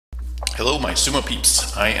Hello my Sumo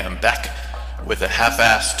peeps, I am back with a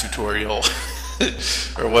half-assed tutorial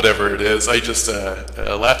or whatever it is.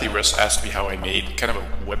 Lathyrus asked me how I made kind of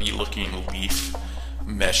a webby looking leaf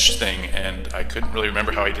mesh thing, and I couldn't really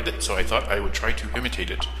remember how I did it, so I thought I would try to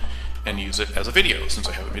imitate it and use it as a video, since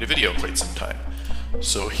I haven't made a video in quite some time.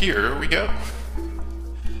 So here we go.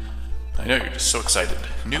 I know you're just so excited.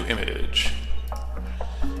 New image.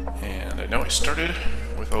 And I know I started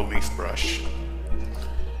with a leaf brush.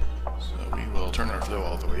 So we will turn our flow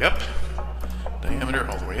all the way up, diameter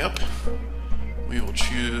all the way up. We will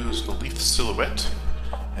choose the leaf silhouette,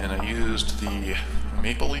 and I used the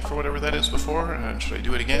maple leaf or whatever that is before, and should I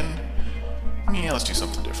do it again? Yeah, let's do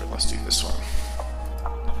something different. Let's do this one.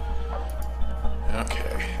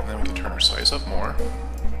 Okay, and then we can turn our size up more.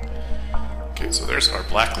 Okay, so there's our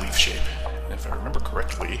black leaf shape. And if I remember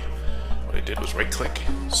correctly, what I did was right-click,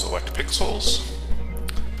 select pixels,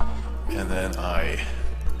 and then I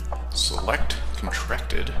select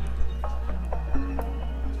contracted.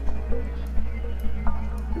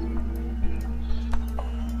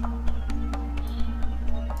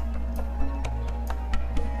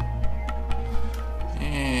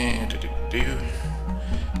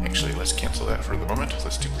 Actually, let's cancel that for the moment.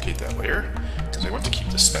 Let's duplicate that layer, because I want to keep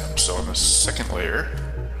the stem. So on the second layer,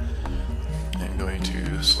 I'm going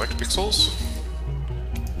to select pixels,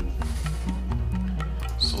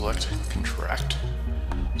 select contract,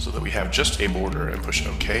 so that we have just a border, and push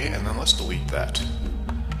OK, and then let's delete that.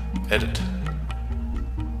 Edit.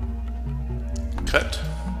 Cut.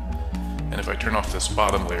 And if I turn off this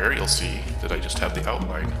bottom layer, you'll see that I just have the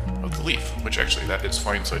outline of the leaf, which actually that is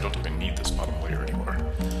fine, so I don't even need this bottom layer anymore.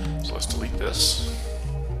 So let's delete this,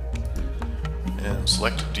 and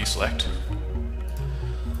select, deselect.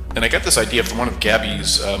 And I got this idea from one of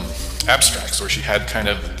Gabby's abstracts, where she had kind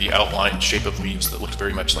of the outline shape of leaves that looked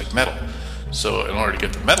very much like metal. So in order to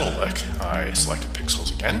get the metal look, I selected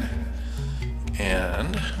pixels again,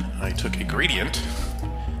 and I took a gradient,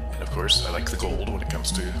 and of course I like the gold when it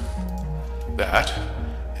comes to that,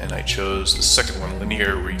 and I chose the second one,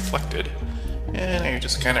 linear reflected, and I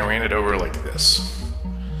just kind of ran it over like this.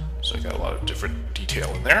 So I got a lot of different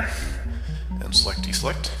detail in there, and select,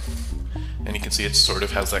 deselect, and you can see it sort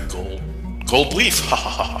of has that gold leaf, ha ha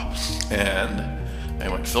ha. And I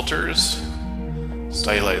went filters,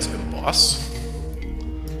 stylize emboss.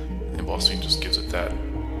 Embossing just gives it that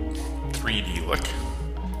 3D look,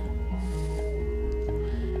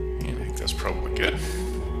 and I think that's probably good.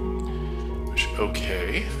 Push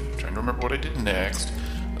OK. I'm trying to remember what I did next.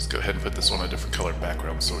 Let's go ahead and put this on a different color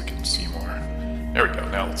background so we can see more. There we go,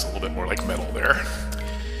 now it's a little bit more like metal there.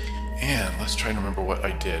 And let's try and remember what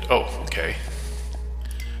I did. Oh, okay.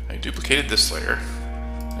 I duplicated this layer.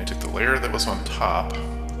 I took the layer that was on top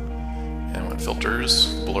and went filters,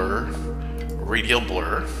 blur, radial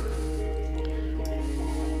blur.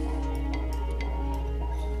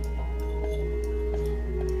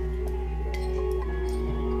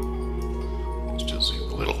 Let's just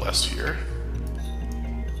zoom a little less here.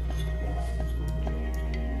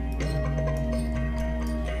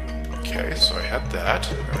 Okay, so I had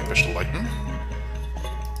that, and I pushed lighten,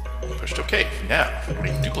 pushed OK. Now,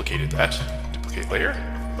 I duplicated that, duplicate layer,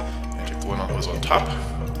 I took the one that was on top,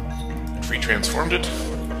 and free transformed it,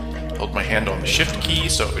 held my hand on the shift key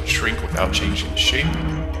so it would shrink without changing the shape,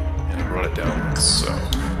 and I brought it down like so.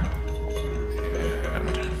 And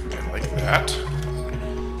like that.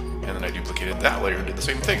 And then I duplicated that layer and did the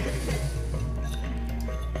same thing.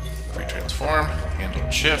 Free transform, hand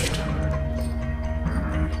on shift,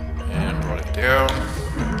 and brought it down.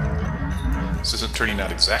 This isn't turning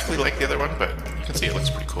out exactly like the other one, but you can see it looks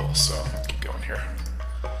pretty cool, so let's keep going here.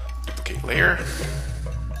 Duplicate layer.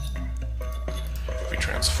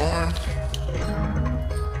 Retransform.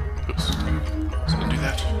 Oops. So undo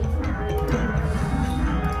that.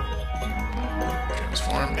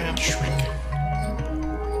 Transform and shrink.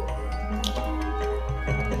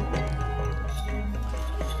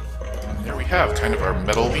 And there we have kind of our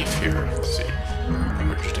metal leaf here. Let's see.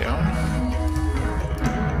 Merge down,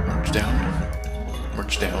 merge down,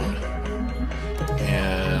 merge down,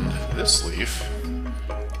 and this leaf,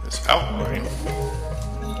 this outline,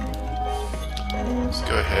 let's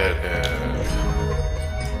go ahead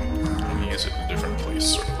and use it in a different place,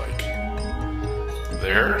 sort of like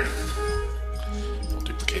there. We'll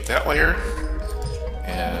duplicate that layer,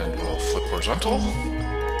 and we'll flip horizontal,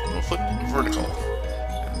 and we'll flip vertical,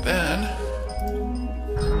 and then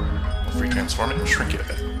free transform it and shrink it a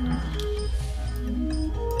bit.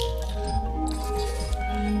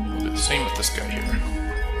 We'll do the same with this guy here.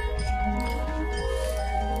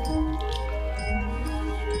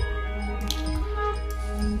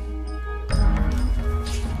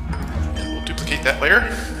 take that layer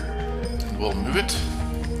and we'll move it.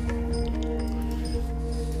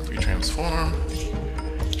 Transform,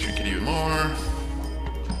 shrink it even more,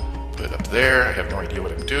 put it up there. I have no idea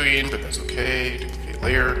what I'm doing, but that's okay. Duplicate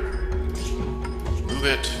layer, move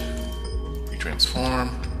it, retransform,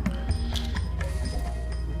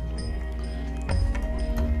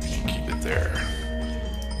 and keep it there.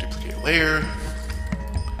 Duplicate layer,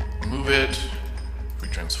 move it,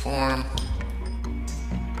 retransform.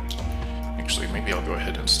 Actually, maybe I'll go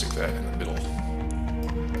ahead and stick that in the middle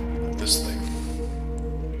of this thing.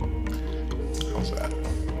 How's that?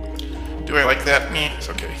 Do I like that? Meh, it's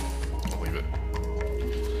okay. I'll leave it.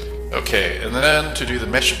 Okay, and then to do the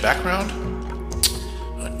mesh background,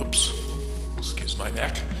 oops, excuse my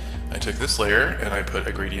neck. I took this layer and I put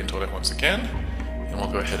a gradient on it once again, and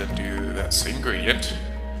we'll go ahead and do that same gradient.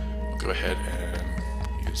 We'll go ahead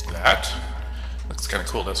and use that. Looks kind of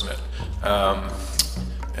cool, doesn't it?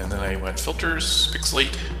 And then I went filters,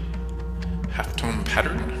 pixelate, halftone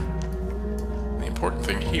pattern. And the important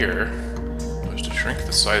thing here was to shrink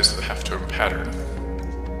the size of the halftone pattern.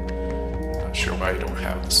 Not sure why I don't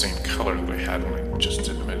have the same color that I had when I just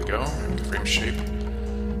did a minute ago. The frame shape. There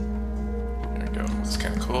we go. That's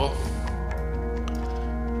kind of cool.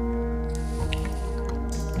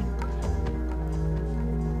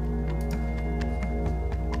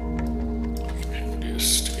 Do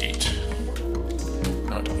this to 8,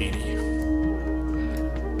 not 80.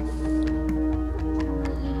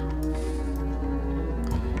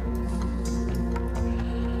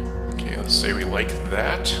 Say we like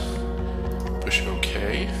that. Push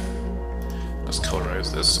OK. Let's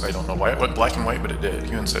colorize this. I don't know why it went black and white, but it did.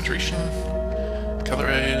 Hue and saturation.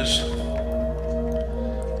 Colorize.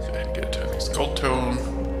 Go ahead and get it to a nice gold tone.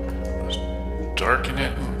 Let's darken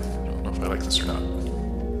it. I don't know if I like this or not.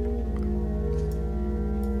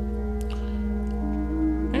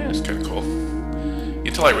 Yeah, it's kind of cool. You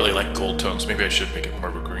can tell I really like gold tones. Maybe I should make it more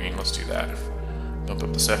of a green. Let's do that. Bump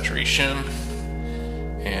up the saturation.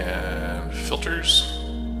 And filters,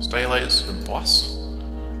 stylize, emboss.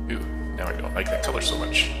 Ooh, now I don't like that color so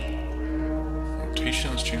much.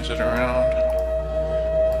 Rotations, change that around.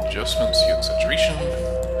 Adjustments, hue and saturation.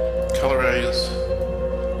 Colorize.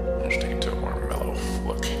 Let's take it to a more mellow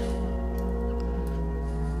look.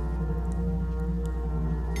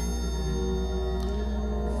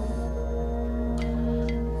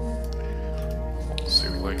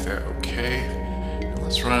 So we like that, okay. And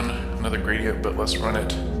let's run another gradient, but let's run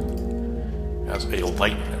it as a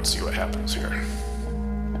light and see what happens here.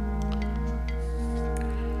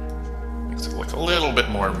 Makes it look a little bit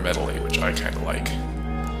more metally, which I kind of like.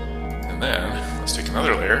 And then let's take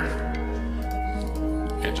another layer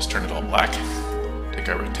and just turn it all black. Take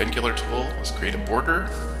our rectangular tool, let's create a border.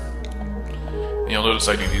 And you'll notice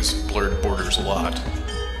I do these blurred borders a lot.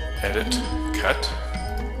 Edit, cut,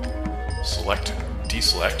 select,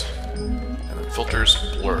 deselect, and then filters,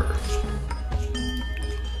 blur.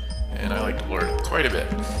 And I like to blur it quite a bit,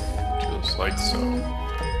 just like so.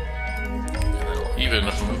 And then I'll even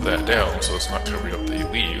move that down so it's not covering up the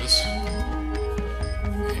leaves.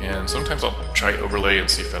 And sometimes I'll try overlay and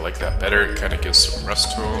see if I like that better. It kind of gives some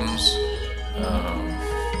rust tones. I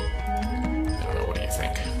don't know, what do you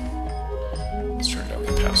think? Let's turn down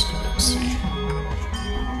the opacity a bit and see.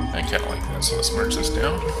 I kind of like that, so let's merge this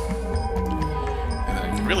down. And then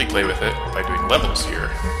you can really play with it by doing levels here.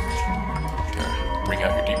 Bring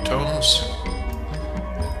out your deep tones,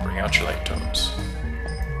 and bring out your light tones.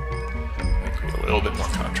 And create a little bit more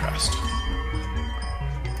contrast.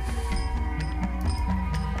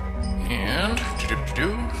 And,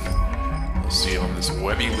 let's see on this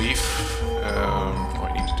webby leaf,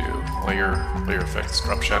 what I need to do. Layer effects,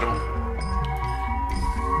 drop shadow.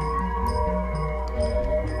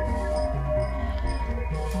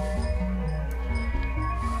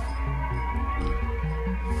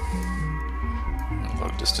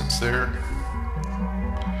 Distance there.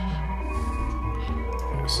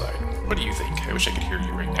 Side. What do you think? I wish I could hear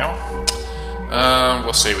you right now.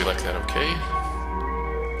 We'll say we like that, okay.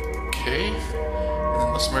 Okay. And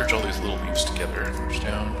then let's merge all these little leaves together. Merge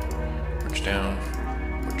down, merge down,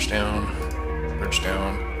 merge down, merge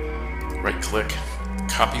down. Right click,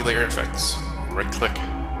 copy layer effects. Right click,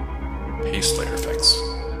 paste layer effects.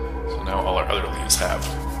 So now all our other leaves have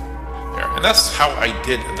there. And that's how I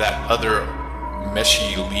did that other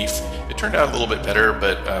meshy leaf. It turned out a little bit better,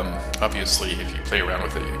 but obviously if you play around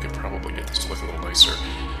with it, you could probably get this to look a little nicer.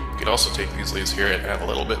 You could also take these leaves here and add a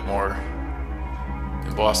little bit more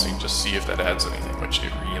embossing, just see if that adds anything, which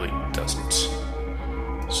it really doesn't.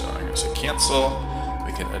 So I'm going to say cancel.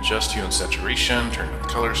 We can adjust hue and saturation, turn on the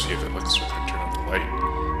color, see if it looks, turn on the light,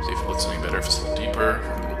 see if it looks any better, if it's a little deeper,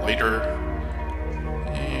 a little lighter.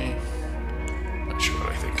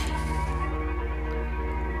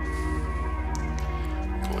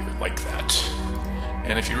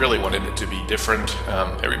 you really wanted it to be different,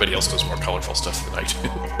 everybody else does more colorful stuff than I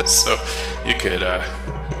do. So you could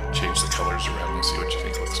change the colors around and see what you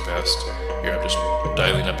think looks best. Here I'm just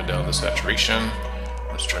dialing up and down the saturation.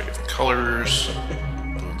 Let's try different colors.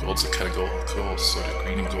 Blue and golds that kind of go cool, so do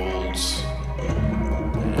green and golds.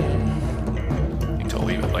 I think I'll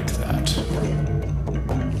leave it like that.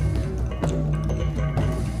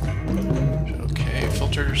 Okay,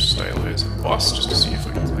 filters, stylize, and emboss, just to see if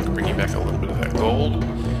I can like bringing back a little bit of that gold.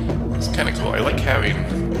 It's kind of cool. I like having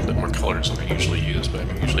a bit more colors than I usually use, but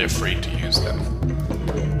I'm usually afraid to use them.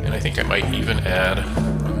 And I think I might even add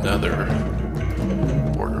another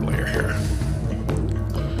border layer here.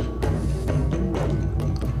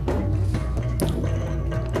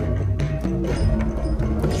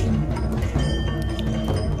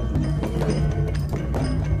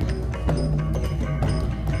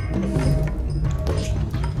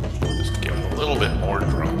 Just give it a little bit more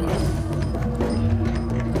drama.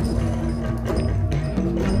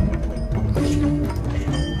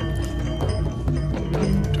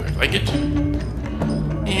 Do I like it?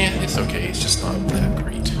 Yeah, it's okay. It's just not that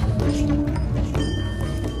great.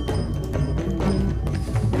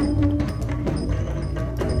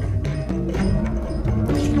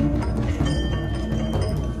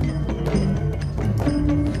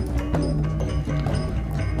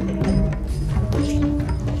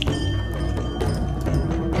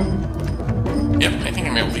 Yeah, I think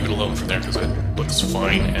I'm going to leave it alone from there because it looks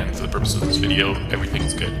fine, and for the purpose of this video,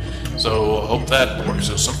 everything's good. So I hope that works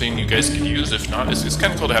as something you guys could use. If not, it's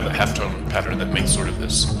kind of cool to have the halftone pattern that makes sort of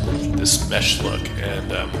this mesh look,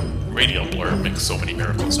 and radial blur makes so many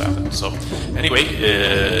miracles happen. So anyway,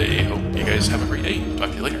 I hope you guys have a great day. Talk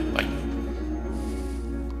to you later. Bye.